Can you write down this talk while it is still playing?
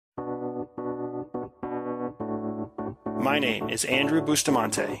My name is Andrew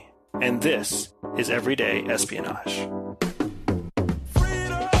Bustamante, and this is Everyday Espionage.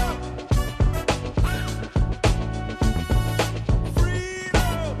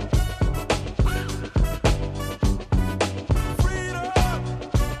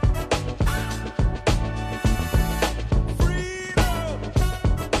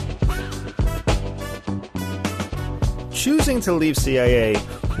 Choosing to leave CIA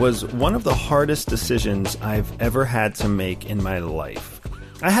was one of the hardest decisions I've ever had to make in my life.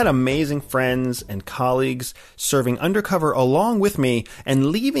 I had amazing friends and colleagues serving undercover along with me, and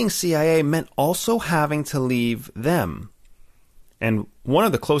leaving CIA meant also having to leave them. And one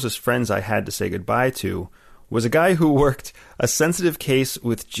of the closest friends I had to say goodbye to was a guy who worked a sensitive case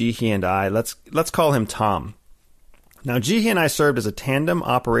with Jihi and I. Let's call him Tom. Now, Jihi and I served as a tandem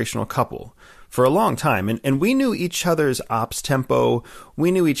operational couple for a long time, and we knew each other's ops tempo,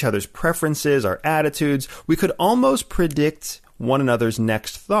 we knew each other's preferences, our attitudes. We could almost predict one another's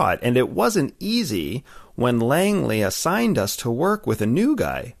next thought, and it wasn't easy when Langley assigned us to work with a new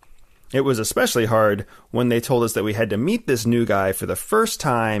guy. It was especially hard when they told us that we had to meet this new guy for the first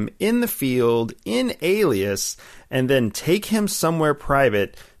time in the field, in Alias, and then take him somewhere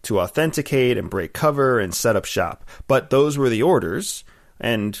private to authenticate and break cover and set up shop. But those were the orders,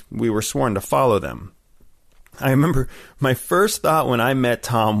 and we were sworn to follow them. I remember my first thought when I met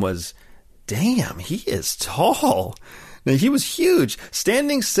Tom was, damn, he is tall. Now, he was huge.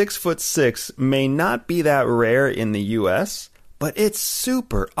 Standing 6'6" may not be that rare in the U.S., but it's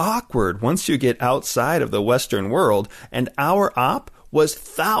super awkward once you get outside of the Western world, and our op was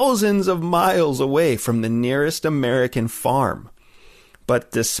thousands of miles away from the nearest American farm.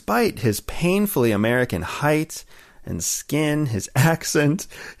 But despite his painfully American height and skin, his accent,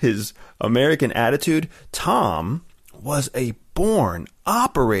 his American attitude, Tom was a born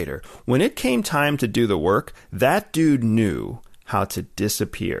operator. When it came time to do the work, that dude knew how to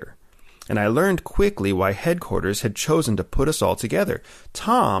disappear. And I learned quickly why headquarters had chosen to put us all together.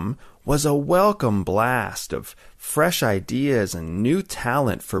 Tom was a welcome blast of fresh ideas and new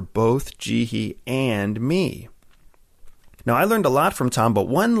talent for both Jihi and me. Now, I learned a lot from Tom, but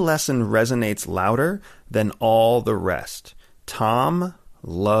one lesson resonates louder than all the rest. Tom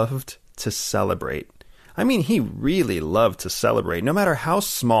loved to celebrate. I mean, he really loved to celebrate. No matter how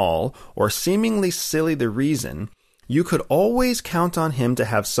small or seemingly silly the reason, you could always count on him to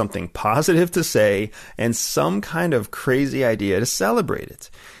have something positive to say and some kind of crazy idea to celebrate it.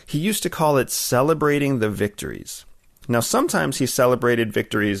 He used to call it celebrating the victories. Now, sometimes he celebrated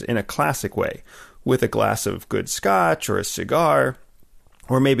victories in a classic way, with a glass of good scotch or a cigar,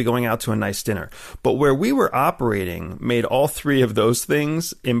 or maybe going out to a nice dinner. But where we were operating made all three of those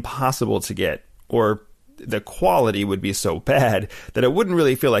things impossible to get, or the quality would be so bad that it wouldn't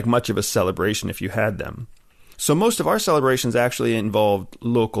really feel like much of a celebration if you had them. So most of our celebrations actually involved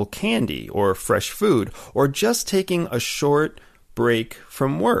local candy or fresh food, or just taking a short break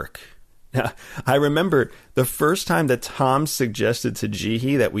from work. Now, I remember the first time that Tom suggested to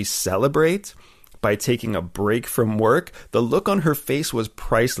Jihi that we celebrate by taking a break from work, the look on her face was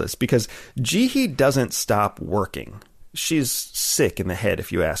priceless, because Jihi doesn't stop working. She's sick in the head,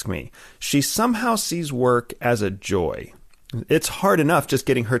 if you ask me. She somehow sees work as a joy. It's hard enough just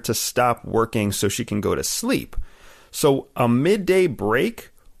getting her to stop working so she can go to sleep. So a midday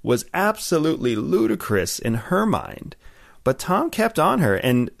break was absolutely ludicrous in her mind. But Tom kept on her,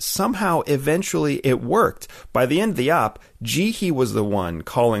 and somehow, eventually, it worked. By the end of the op, Jihi was the one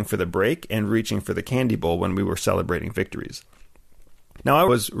calling for the break and reaching for the candy bowl when we were celebrating victories. Now, I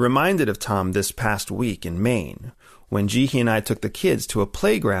was reminded of Tom this past week in Maine, when Jihi and I took the kids to a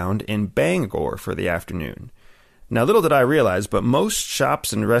playground in Bangor for the afternoon. Now, little did I realize, but most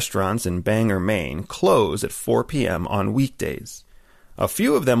shops and restaurants in Bangor, Maine, close at 4 p.m. on weekdays. A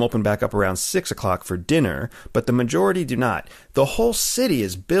few of them open back up around 6 o'clock for dinner, but the majority do not. The whole city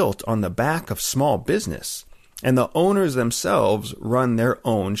is built on the back of small business, and the owners themselves run their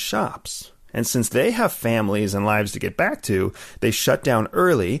own shops. And since they have families and lives to get back to, they shut down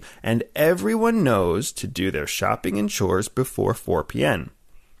early, and everyone knows to do their shopping and chores before 4 p.m.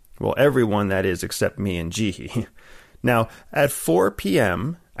 Well, everyone, that is, except me and Jihi. Now, at 4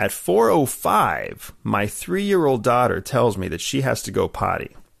 p.m., at 4:05, my 3-year-old daughter tells me that she has to go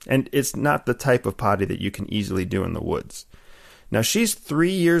potty. And it's not the type of potty that you can easily do in the woods. Now, she's 3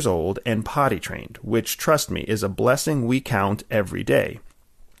 years old and potty trained, which, trust me, is a blessing we count every day.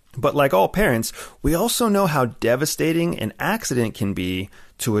 But like all parents, we also know how devastating an accident can be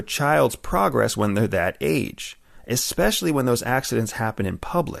to a child's progress when they're that age, especially when those accidents happen in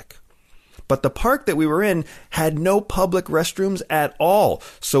public. But the park that we were in had no public restrooms at all.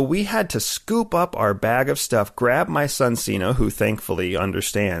 So we had to scoop up our bag of stuff, grab my son Sina, who thankfully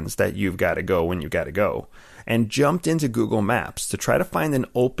understands that you've got to go when you got to go, and jumped into Google Maps to try to find an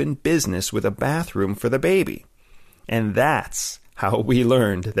open business with a bathroom for the baby. And that's how we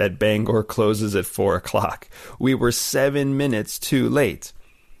learned that Bangor closes at 4 o'clock. We were 7 minutes too late.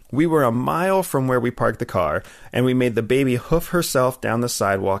 We were a mile from where we parked the car, and we made the baby hoof herself down the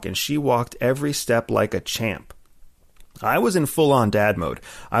sidewalk, and she walked every step like a champ. I was in full-on dad mode.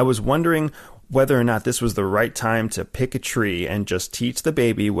 I was wondering whether or not this was the right time to pick a tree and just teach the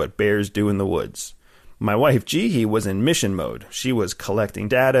baby what bears do in the woods. My wife, Jihi, was in mission mode. She was collecting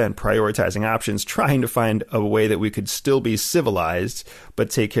data and prioritizing options, trying to find a way that we could still be civilized, but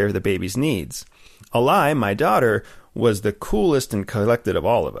take care of the baby's needs. Alai, my daughter, was the coolest and collected of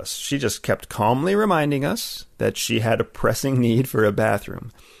all of us. She just kept calmly reminding us that she had a pressing need for a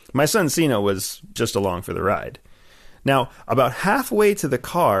bathroom. My son Sina was just along for the ride. Now, about halfway to the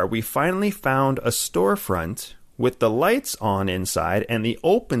car, we finally found a storefront with the lights on inside and the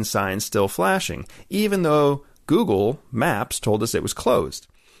open sign still flashing, even though Google Maps told us it was closed.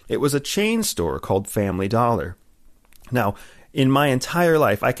 It was a chain store called Family Dollar. Now, in my entire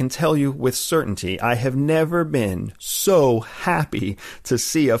life, I can tell you with certainty, I have never been so happy to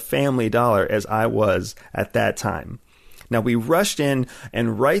see a Family Dollar as I was at that time. Now, we rushed in,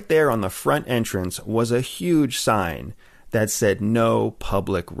 and right there on the front entrance was a huge sign that said no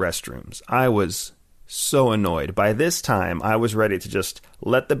public restrooms. I was so annoyed. By this time, I was ready to just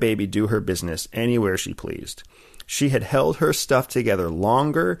let the baby do her business anywhere she pleased. She had held her stuff together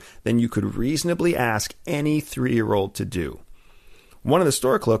longer than you could reasonably ask any 3-year-old to do. One of the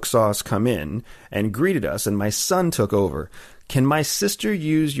store clerks saw us come in and greeted us, and my son took over. "Can my sister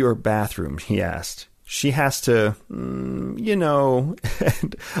use your bathroom?" he asked. She has to,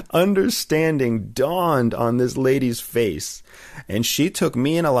 and understanding dawned on this lady's face. And she took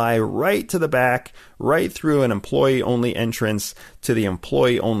me and Eli right to the back, right through an employee-only entrance to the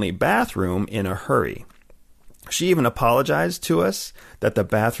employee-only bathroom in a hurry. She even apologized to us that the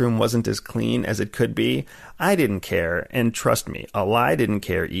bathroom wasn't as clean as it could be. I didn't care, and trust me, Eli didn't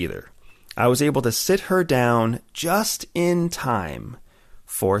care either. I was able to sit her down just in time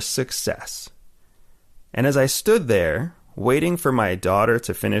for success. And as I stood there, waiting for my daughter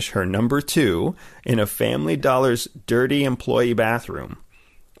to finish her number 2 in a Family Dollar's dirty employee bathroom,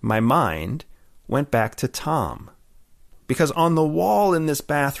 my mind went back to Tom. Because on the wall in this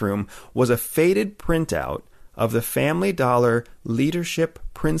bathroom was a faded printout of the Family Dollar leadership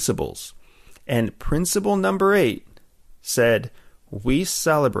principles. And principle number 8 said, "We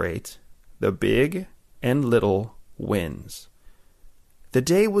celebrate the big and little wins." The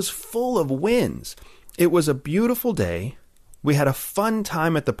day was full of wins. It was a beautiful day. We had a fun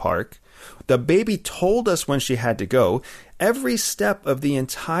time at the park. The baby told us when she had to go. Every step of the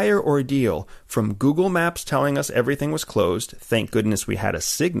entire ordeal, from Google Maps telling us everything was closed, thank goodness we had a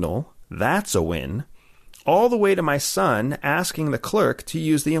signal, that's a win, all the way to my son asking the clerk to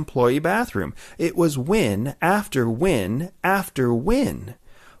use the employee bathroom. It was win after win after win.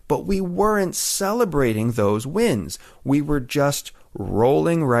 But we weren't celebrating those wins. We were just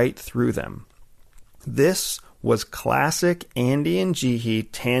rolling right through them. This was classic Andy and Jihi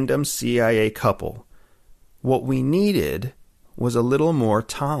tandem CIA couple. What we needed was a little more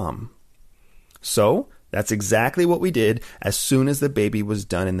Tom. So that's exactly what we did as soon as the baby was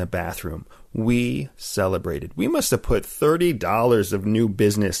done in the bathroom. We celebrated. We must have put $30 of new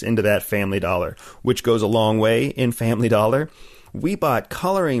business into that Family Dollar, which goes a long way in Family Dollar. We bought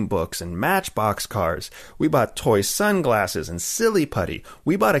coloring books and Matchbox cars. We bought toy sunglasses and silly putty.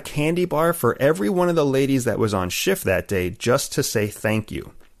 We bought a candy bar for every one of the ladies that was on shift that day just to say thank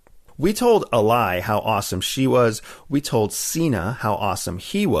you. We told Eli how awesome she was. We told Sina how awesome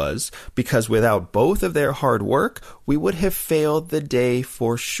he was, because without both of their hard work, we would have failed the day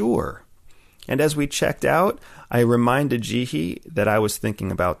for sure. And as we checked out, I reminded Jihi that I was thinking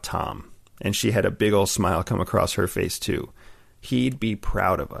about Tom, and she had a big old smile come across her face too. He'd be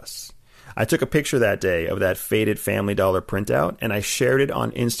proud of us. I took a picture that day of that faded Family Dollar printout, and I shared it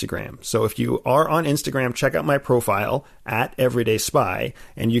on Instagram. So if you are on Instagram, check out my profile at Everyday Spy,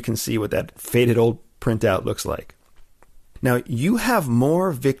 and you can see what that faded old printout looks like. Now, you have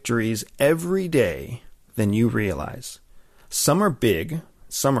more victories every day than you realize. Some are big,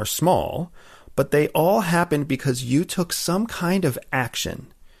 some are small, but they all happened because you took some kind of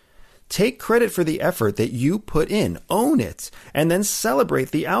action. Take credit for the effort that you put in, own it, and then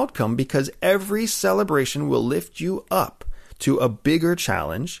celebrate the outcome, because every celebration will lift you up to a bigger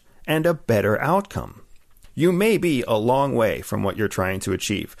challenge and a better outcome. You may be a long way from what you're trying to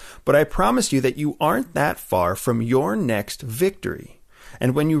achieve, but I promise you that you aren't that far from your next victory.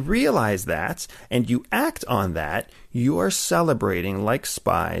 And when you realize that, and you act on that, you are celebrating like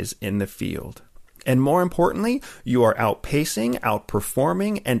spies in the field. And more importantly, you are outpacing,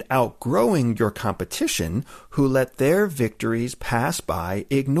 outperforming, and outgrowing your competition who let their victories pass by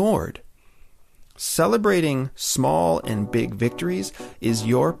ignored. Celebrating small and big victories is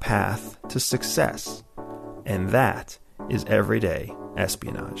your path to success. And that is Everyday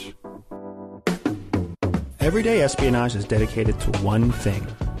Espionage. Everyday Espionage is dedicated to one thing: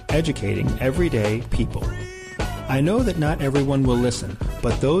 educating everyday people. I know that not everyone will listen,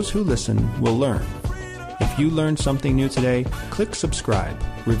 but those who listen will learn. If you learned something new today, click subscribe,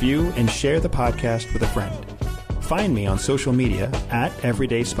 review, and share the podcast with a friend. Find me on social media at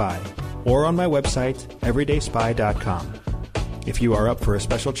Everyday Spy or on my website, everydayspy.com. If you are up for a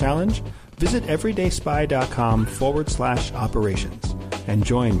special challenge, visit everydayspy.com/operations and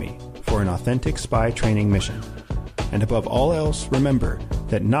join me for an authentic spy training mission. And above all else, remember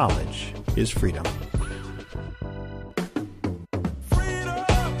that knowledge is freedom.